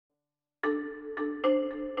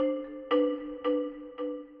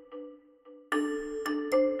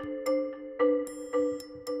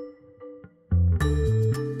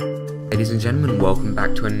Ladies and gentlemen, welcome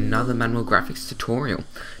back to another Manuel Graphics tutorial.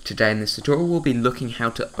 Today in this tutorial we'll be looking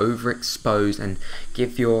how to overexpose and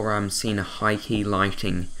give your scene a high key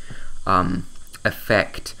lighting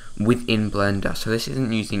effect within Blender. So this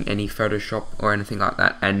isn't using any Photoshop or anything like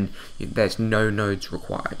that, and there's no nodes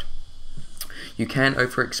required. You can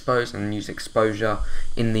overexpose and use exposure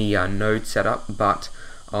in the node setup, but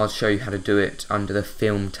I'll show you how to do it under the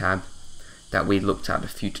film tab that we looked at a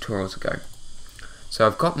few tutorials ago. So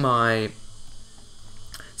I've got my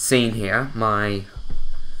scene here, my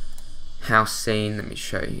house scene. Let me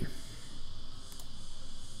show you.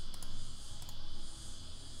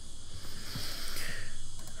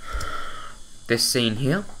 This scene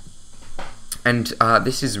here, and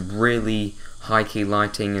this is really high key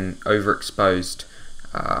lighting and overexposed,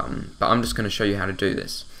 but I'm just going to show you how to do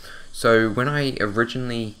this. So when I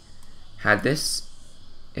originally had this,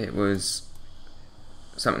 it was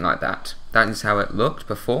something like that. That is how it looked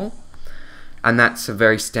before, and that's a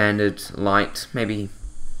very standard light, maybe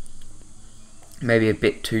a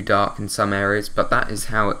bit too dark in some areas, but that is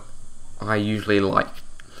how I usually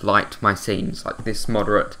light my scenes, like this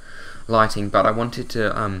moderate lighting. But I wanted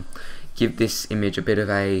to give this image a bit of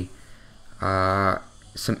a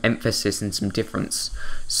some emphasis and some difference.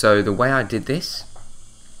 So the way I did this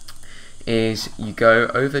is you go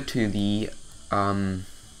over to the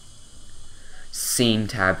scene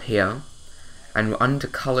tab here, and under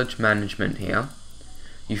color management here,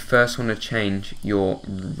 you first want to change your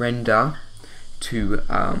render to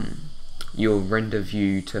your render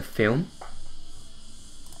view to film,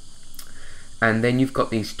 and then you've got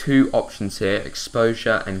these two options here,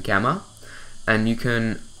 exposure and gamma, and you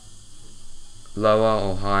can lower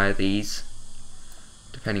or higher these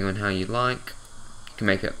depending on how you like. You can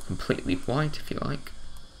make it completely white if you like.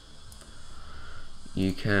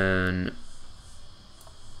 You can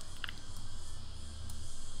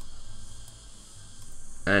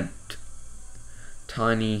add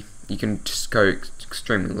tiny, you can just go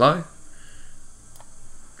extremely low,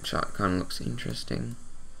 which kind of looks interesting.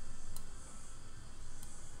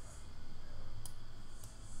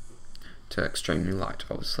 To extremely light,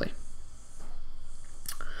 obviously.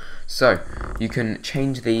 So you can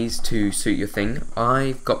change these to suit your thing.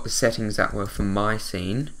 I've got the settings that were for my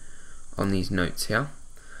scene on these notes here.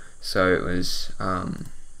 So it was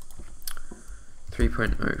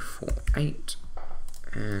 3.048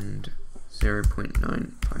 and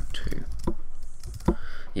 0.952.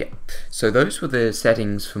 Yeah, so those were the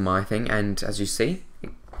settings for my thing, and as you see, it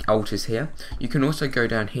alters here. You can also go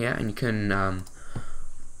down here and you can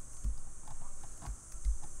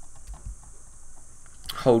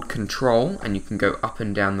hold control, and you can go up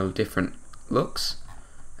and down the different looks,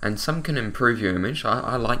 and some can improve your image.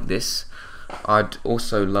 I like this. I'd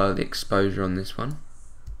also lower the exposure on this one,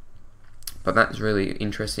 but that's really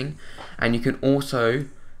interesting. And you can also,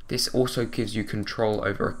 this also gives you control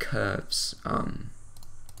over a curves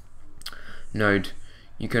node.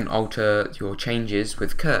 You can alter your changes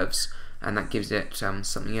with curves, and that gives it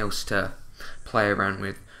something else to play around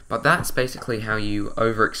with. But that's basically how you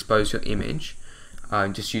overexpose your image,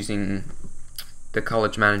 just using the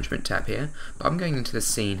color management tab here. But I'm going into the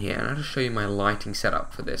scene here, and I'll just show you my lighting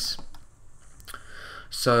setup for this.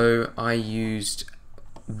 So I used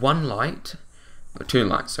one light, or two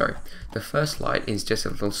lights, sorry. The first light is just a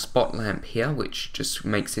little spot lamp here, which just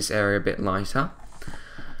makes this area a bit lighter.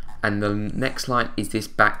 And the next light is this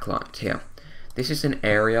backlight here. This is an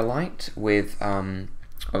area light with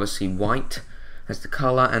obviously white as the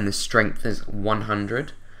color, and the strength is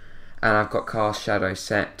 100. And I've got cast shadow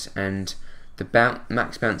set, and the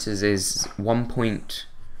max bounces is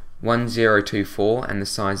 1.1024, and the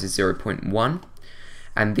size is 0.1.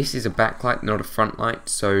 And this is a backlight, not a front light,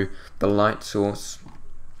 so the light source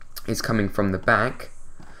is coming from the back.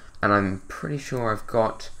 And I'm pretty sure I've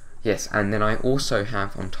got, yes, and then I also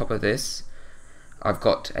have on top of this, I've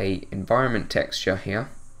got a environment texture here,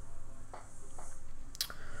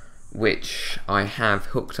 which I have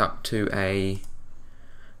hooked up to a,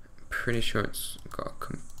 pretty sure it's got a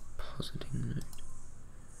compositing node.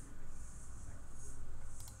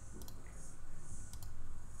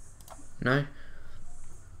 No?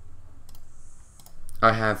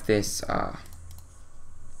 I have this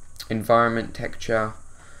environment texture,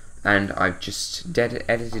 and I've just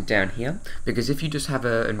edited down here, because if you just have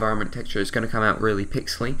an environment texture, it's going to come out really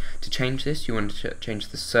pixely. To change this, you want to change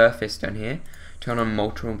the surface down here, turn on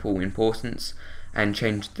multiple importance, and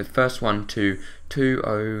change the first one to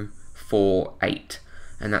 2048,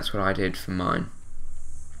 and that's what I did for mine.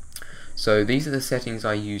 So these are the settings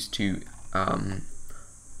I use to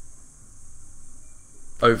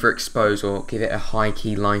overexpose or give it a high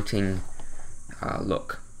key lighting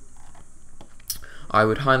look. I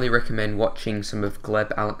would highly recommend watching some of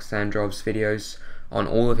Gleb Alexandrov's videos on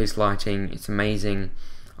all of his lighting. It's amazing.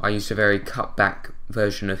 I used a very cut back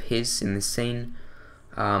version of his in this scene,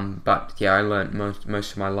 but yeah, I learnt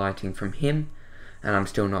most of my lighting from him, and I'm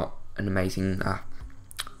still not an amazing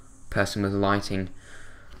person with lighting.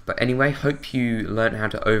 But anyway, hope you learned how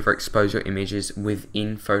to overexpose your images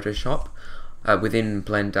within Photoshop, within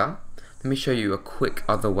Blender. Let me show you a quick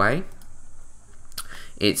other way.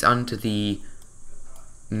 It's under the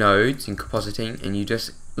nodes in Compositing, and you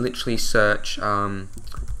just literally search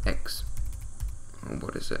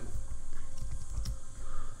what is it?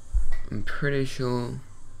 I'm pretty sure.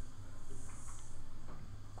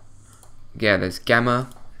 Yeah, there's gamma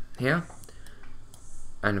here,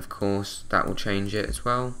 and of course that will change it as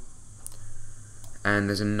well. And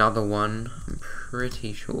there's another one, I'm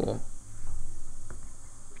pretty sure.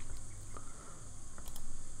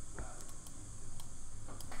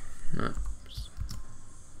 No.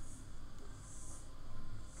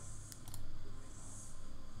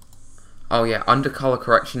 Oh yeah, under color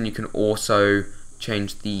correction you can also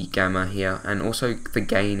change the gamma here, and also the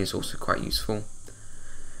gain is also quite useful.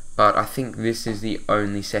 But I think this is the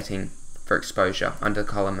only setting for exposure under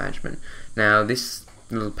color management. Now this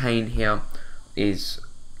little pane here is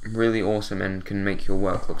really awesome and can make your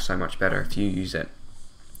work look so much better if you use it.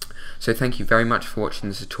 So thank you very much for watching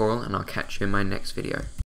this tutorial, and I'll catch you in my next video.